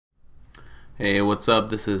Hey, what's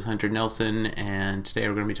up? This is Hunter Nelson, and today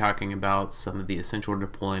we're going to be talking about some of the essential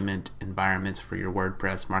deployment environments for your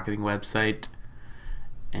WordPress marketing website.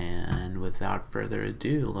 And without further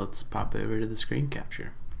ado, let's pop over to the screen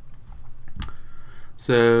capture.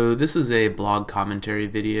 So this is a blog commentary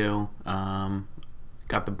video.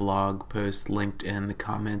 Got the blog post linked in the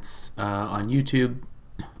comments on YouTube.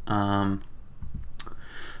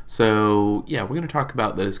 So yeah, we're going to talk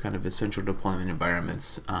about those kind of essential deployment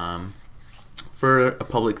environments for a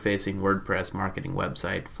public-facing WordPress marketing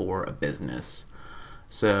website for a business.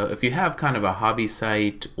 So if you have kind of a hobby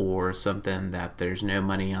site or something that there's no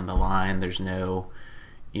money on the line, there's no,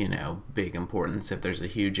 big importance if there's a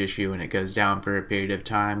huge issue and it goes down for a period of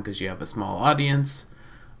time because you have a small audience,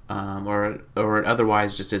 or it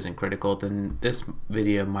otherwise just isn't critical, then this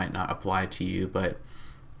video might not apply to you. But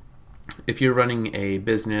if you're running a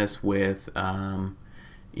business with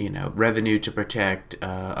revenue to protect,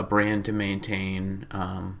 a brand to maintain,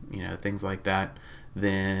 things like that,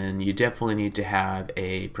 then you definitely need to have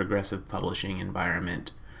a progressive publishing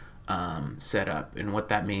environment set up. And what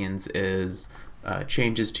that means is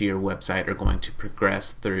changes to your website are going to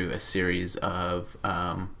progress through a series of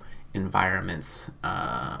environments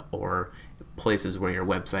or places where your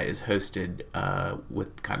website is hosted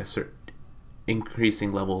with kind of certain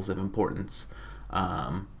increasing levels of importance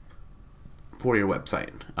for your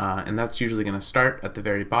website. And that's usually going to start at the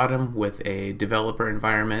very bottom with a developer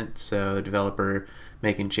environment, so developer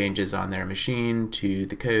making changes on their machine to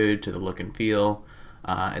the code, to the look and feel,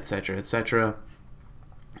 etc., etc.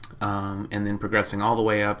 And then progressing all the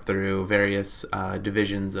way up through various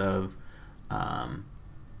divisions of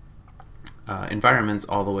environments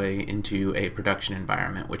all the way into a production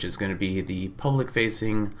environment, which is going to be the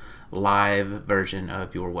public-facing live version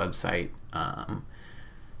of your website.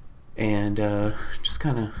 And just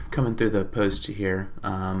kind of coming through the post here,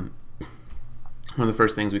 one of the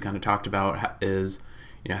first things we kind of talked about is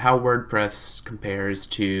how WordPress compares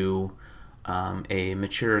to a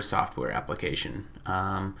mature software application.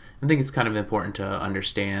 I think it's kind of important to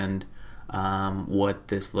understand what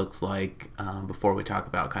this looks like before we talk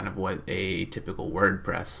about kind of what a typical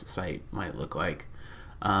WordPress site might look like.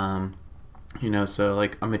 So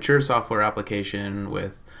like a mature software application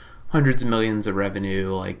with hundreds of millions of revenue,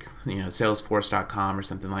 like Salesforce.com or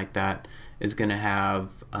something like that, is going to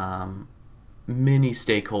have many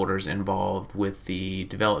stakeholders involved with the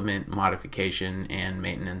development, modification, and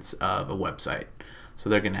maintenance of a website. So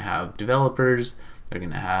they're going to have developers, they're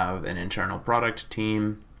going to have an internal product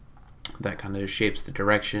team that kind of shapes the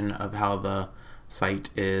direction of how the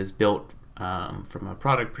site is built from a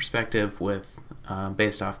product perspective, with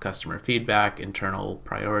based off customer feedback, internal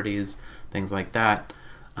priorities, things like that.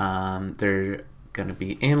 There are going to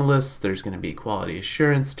be analysts, there's going to be quality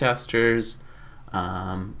assurance testers,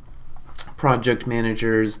 project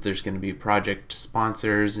managers, there's going to be project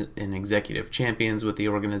sponsors and executive champions with the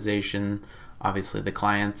organization. Obviously the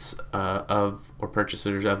clients of or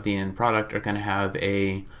purchasers of the end product are going to have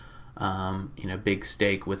a big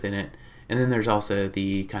stake within it. And then there's also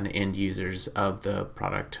the kind of end users of the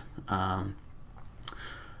product.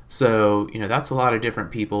 So that's a lot of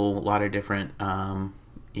different people, a lot of different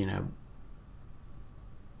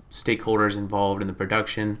stakeholders involved in the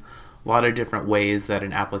production, a lot of different ways that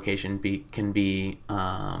an application can be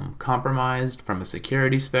compromised from a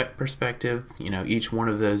security perspective. Each one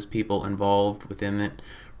of those people involved within it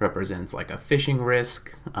represents like a phishing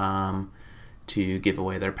risk to give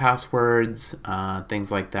away their passwords,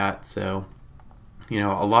 things like that. So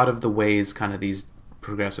a lot of the ways kind of these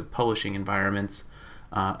progressive publishing environments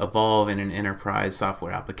evolve in an enterprise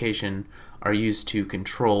software application are used to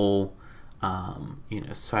control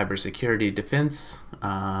cybersecurity defense,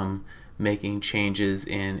 making changes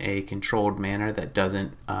in a controlled manner that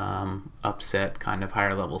doesn't upset kind of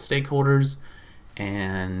higher level stakeholders,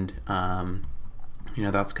 and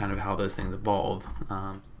that's kind of how those things evolve.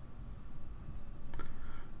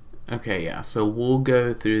 Okay, yeah, so we'll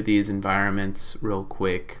go through these environments real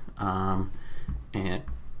quick, and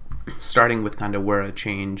starting with kind of where a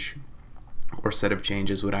change or set of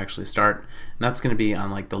changes would actually start, and that's going to be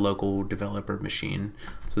on like the local developer machine.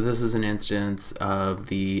 So this is an instance of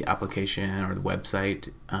the application or the website,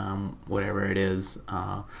 whatever it is,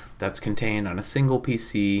 that's contained on a single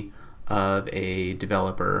PC of a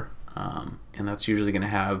developer, and that's usually going to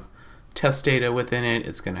have test data within it.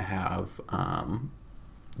 It's going to have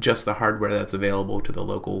just the hardware that's available to the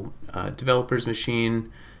local developer's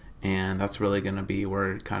machine, and that's really going to be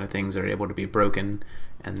where kind of things are able to be broken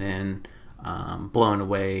and then blown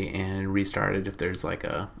away and restarted if there's like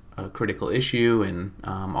a critical issue, and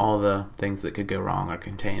all the things that could go wrong are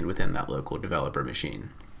contained within that local developer machine.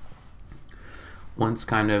 once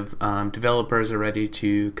kind of developers are ready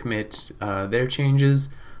to commit their changes,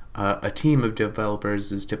 a team of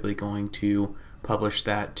developers is typically going to publish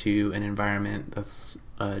that to an environment that's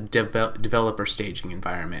a developer staging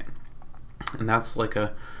environment. And that's like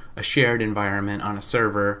a shared environment on a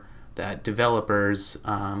server that developers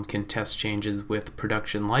can test changes with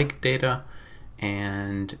production-like data,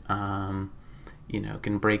 and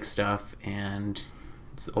can break stuff. And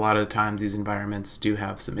a lot of the times these environments do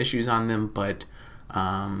have some issues on them, but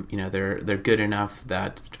they're good enough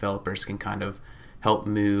that developers can kind of help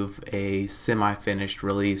move a semi-finished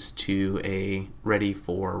release to a ready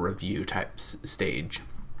for review type stage.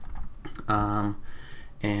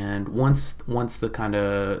 And once the kind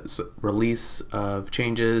of release of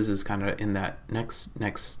changes is kind of in that next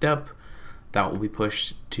step, that will be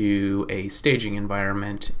pushed to a staging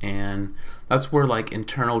environment, and that's where like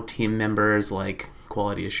internal team members like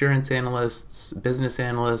quality assurance analysts, business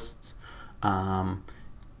analysts,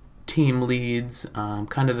 team leads,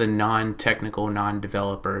 kind of the non-technical,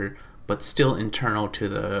 non-developer, but still internal to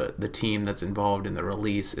the team that's involved in the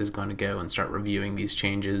release, is going to go and start reviewing these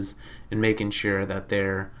changes and making sure that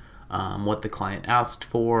they're what the client asked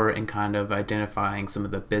for, and kind of identifying some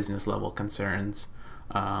of the business level concerns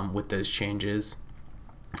with those changes,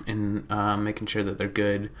 and making sure that they're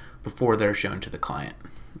good before they're shown to the client.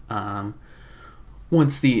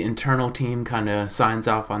 Once the internal team kind of signs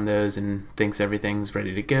off on those and thinks everything's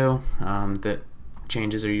ready to go, the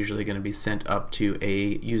changes are usually going to be sent up to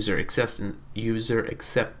a user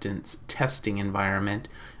acceptance testing environment,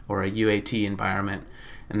 or a UAT environment,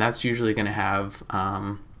 and that's usually going to have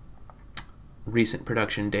recent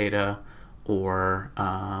production data, or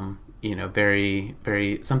very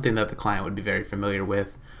something that the client would be very familiar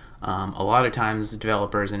with. A lot of times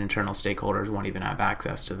developers and internal stakeholders won't even have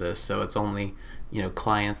access to this, so it's only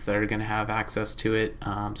clients that are going to have access to it,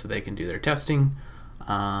 so they can do their testing.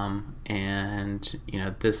 And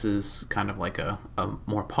this is kind of like a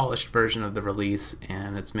more polished version of the release,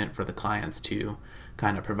 and it's meant for the clients to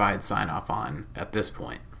kind of provide sign off on at this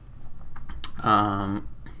point.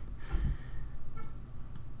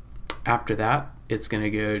 After that, it's going to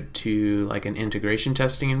go to like an integration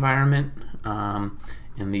testing environment,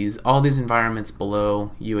 and all these environments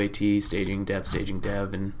below UAT, staging,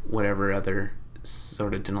 dev, and whatever other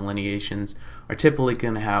sort of delineations are typically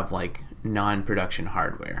going to have like non-production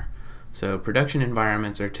hardware. So production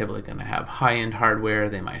environments are typically going to have high-end hardware.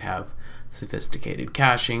 They might have sophisticated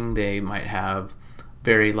caching. They might have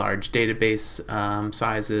very large database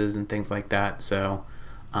sizes and things like that. So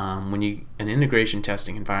an integration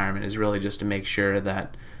testing environment is really just to make sure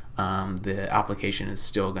that the application is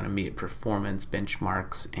still going to meet performance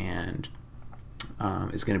benchmarks, and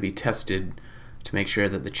is going to be tested to make sure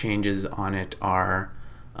that the changes on it are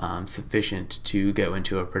sufficient to go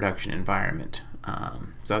into a production environment.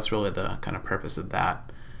 So that's really the kind of purpose of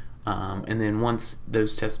that. And then once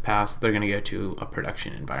those tests pass, they're going to go to a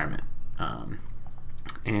production environment.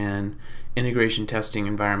 And integration testing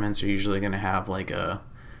environments are usually going to have like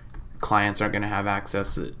clients aren't going to have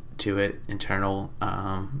access to it. Internal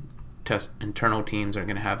teams are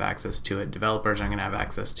going to have access to it. Developers aren't going to have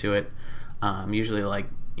access to it. Usually like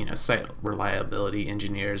site reliability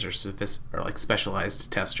engineers or like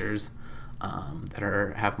specialized testers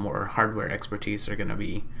that have more hardware expertise are going to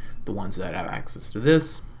be the ones that have access to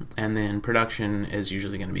this. And then production is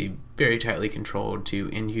usually going to be very tightly controlled to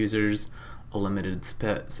end users, a limited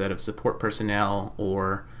set of support personnel,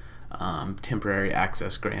 or temporary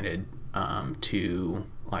access granted to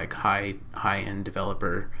like high-end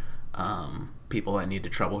developer people that need to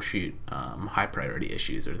troubleshoot high priority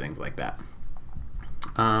issues or things like that.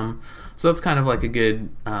 So that's kind of like a good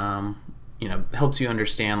helps you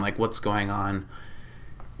understand like what's going on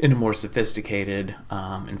in a more sophisticated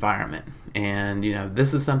environment. And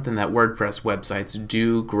this is something that WordPress websites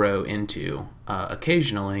do grow into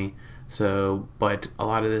occasionally. So, but a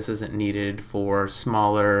lot of this isn't needed for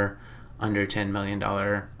smaller, under $10 million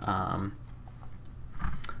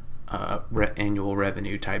annual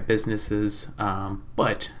revenue type businesses,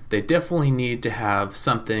 but they definitely need to have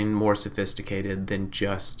something more sophisticated than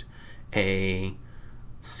just a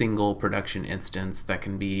single production instance that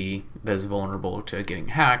is vulnerable to getting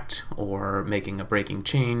hacked, or making a breaking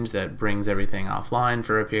change that brings everything offline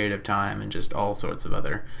for a period of time, and just all sorts of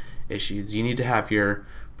other issues. You need to have your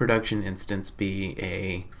production instance be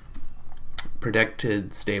a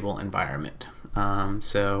protected, stable environment.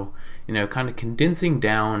 So kind of condensing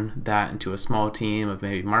down that into a small team of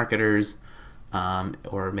maybe marketers,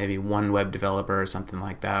 or maybe one web developer or something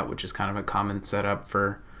like that, which is kind of a common setup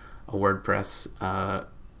for a WordPress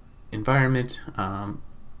environment.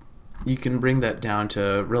 you can bring that down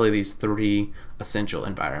to really these three essential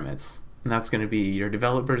environments. And that's going to be your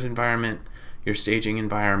developer's environment, your staging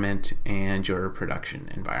environment, and your production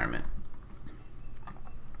environment.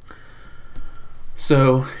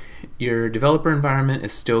 So your developer environment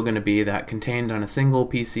is still going to be that contained on a single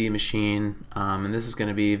PC machine, and this is going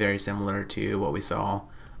to be very similar to what we saw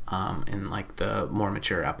in like the more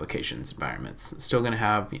mature applications environments. It's still going to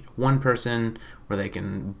have one person where they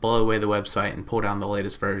can blow away the website and pull down the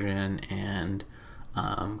latest version and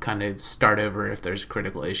kind of start over if there's a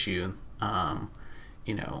critical issue on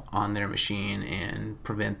their machine and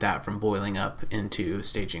prevent that from boiling up into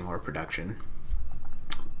staging or production.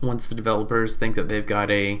 Once the developers think that they've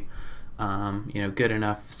got a good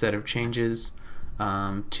enough set of changes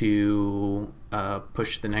to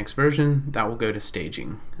push the next version, that will go to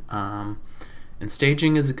staging. And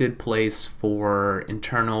staging is a good place for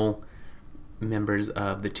internal members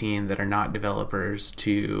of the team that are not developers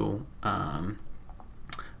to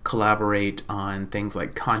collaborate on things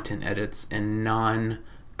like content edits and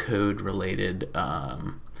non-code related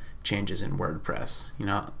changes in WordPress,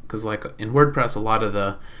 because like in WordPress, a lot of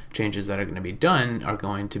the changes that are going to be done are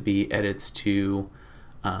going to be edits to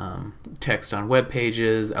text on web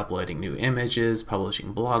pages, uploading new images,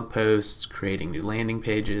 publishing blog posts, creating new landing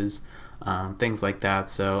pages, things like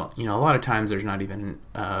that. So a lot of times there's not even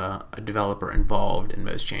a developer involved in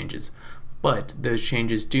most changes, but those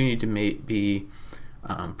changes do need to be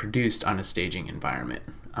produced on a staging environment.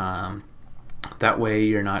 That way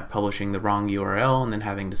you're not publishing the wrong URL and then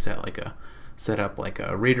having to set up like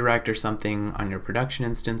a redirect or something on your production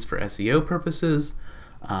instance for SEO purposes.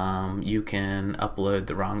 You can upload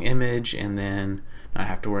the wrong image and then not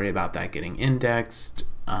have to worry about that getting indexed.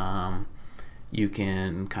 You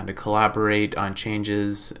can kind of collaborate on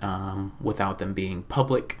changes without them being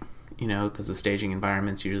public, because the staging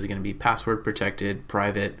environment's usually going to be password protected,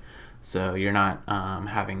 private, so you're not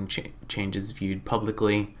having changes viewed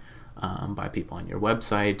publicly by people on your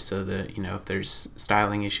website, so that if there's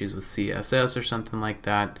styling issues with CSS or something like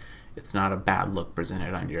that, it's not a bad look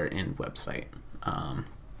presented on your end website.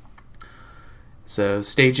 So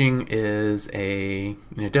staging is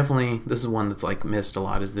definitely, this is one that's like missed a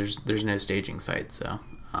lot, is there's no staging site. So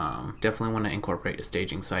definitely want to incorporate a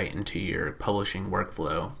staging site into your publishing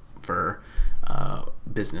workflow for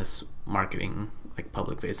business marketing, like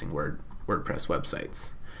public facing WordPress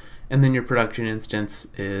websites. And then your production instance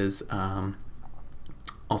is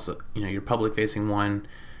also your public facing one,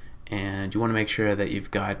 and you want to make sure that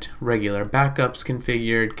you've got regular backups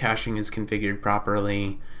configured, caching is configured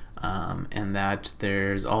properly, and that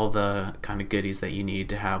there's all the kind of goodies that you need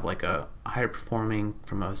to have like a higher performing,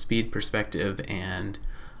 from a speed perspective and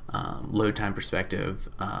load time perspective,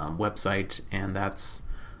 website, and that's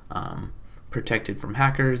protected from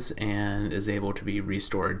hackers and is able to be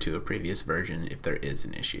restored to a previous version if there is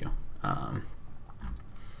an issue.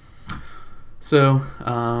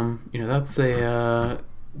 That's a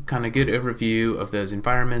kind of good overview of those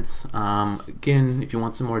environments. Again, if you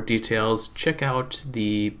want some more details, check out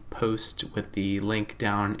the post with the link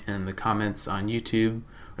down in the comments on YouTube,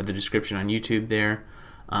 or the description on YouTube there.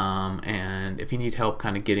 And if you need help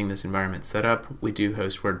kind of getting this environment set up, we do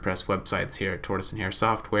host WordPress websites here at Tortoise and Hare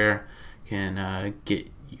Software. Can get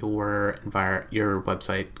your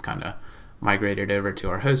website kind of migrated over to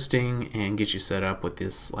our hosting and get you set up with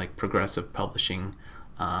this like progressive publishing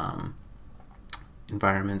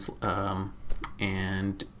environments,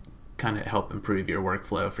 and kind of help improve your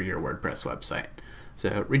workflow for your WordPress website.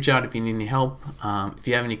 So reach out if you need any help. If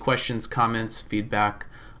you have any questions, comments, feedback,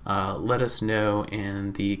 let us know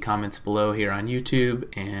in the comments below here on YouTube,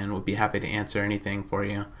 and we'll be happy to answer anything for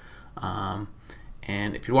you.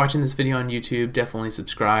 And if you're watching this video on YouTube, definitely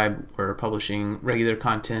subscribe. We're publishing regular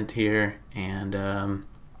content here, and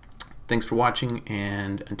thanks for watching,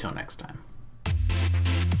 and until next time.